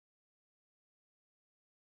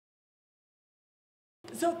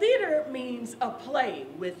So theater means a play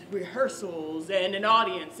with rehearsals and an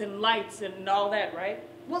audience and lights and all that, right?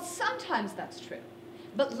 Well, sometimes that's true.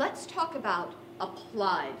 But let's talk about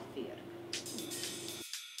applied theater.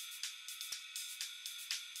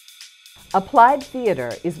 Applied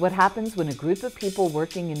theater is what happens when a group of people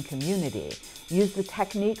working in community use the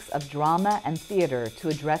techniques of drama and theater to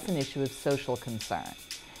address an issue of social concern.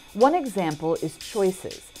 One example is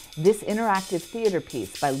Choices, this interactive theater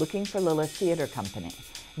piece by Looking for Lila Theater Company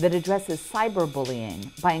that addresses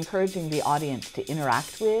cyberbullying by encouraging the audience to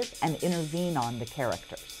interact with and intervene on the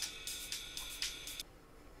characters.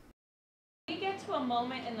 We get to a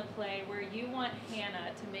moment in the play where you want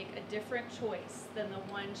Hannah to make a different choice than the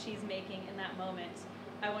one she's making in that moment.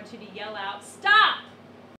 I want you to yell out, "Stop!"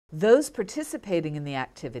 Those participating in the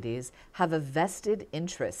activities have a vested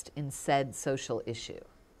interest in said social issue.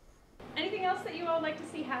 Anything else that you all would like to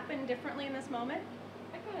see happen differently in this moment?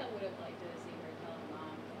 I kind of would have liked to see her tell her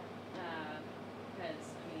mom, because,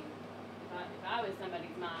 I mean, if I was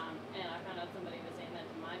somebody's mom and I found out somebody was saying that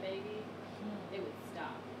to my baby, it would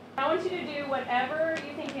stop. I want you to do whatever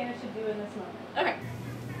you think Hannah should do in this moment. Okay.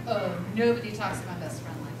 Oh, nobody talks to my best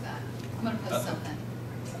friend like that. I'm going to post something.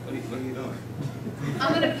 What are you doing?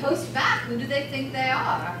 I'm going to post back. Who do they think they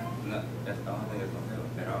are? No, that's the only thing that's going to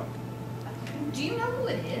help at all. Do you know who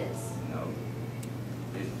it is? No.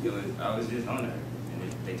 I was just on there,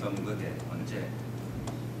 and they told me to look at it on the chat.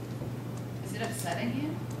 Is it upsetting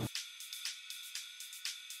you?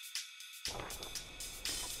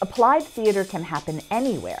 Applied theater can happen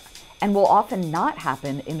anywhere and will often not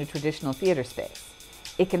happen in a traditional theater space.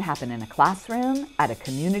 It can happen in a classroom, at a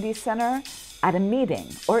community center, at a meeting,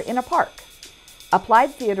 or in a park.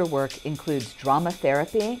 Applied theater work includes drama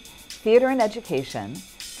therapy, theater and education,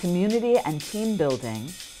 community and team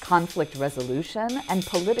building, conflict resolution, and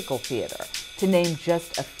political theater, to name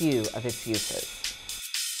just a few of its uses.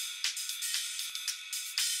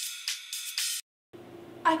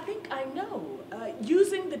 I think I know.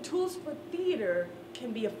 Using the tools for theater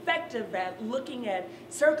can be effective at looking at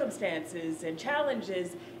circumstances and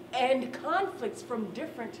challenges and conflicts from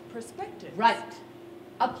different perspectives. Right.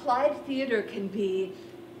 Applied theater can be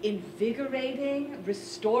invigorating,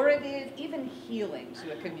 restorative, even healing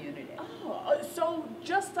to a community. Oh, so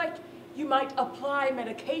just like you might apply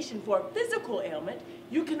medication for a physical ailment,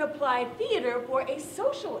 you can apply theater for a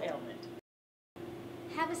social ailment.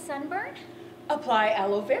 Have a sunburn? Apply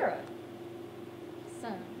aloe vera.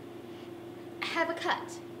 Sun. Have a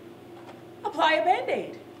cut. Apply a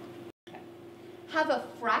Band-Aid. Have a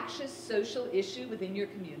fractious social issue within your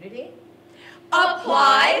community?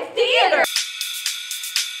 Apply theater!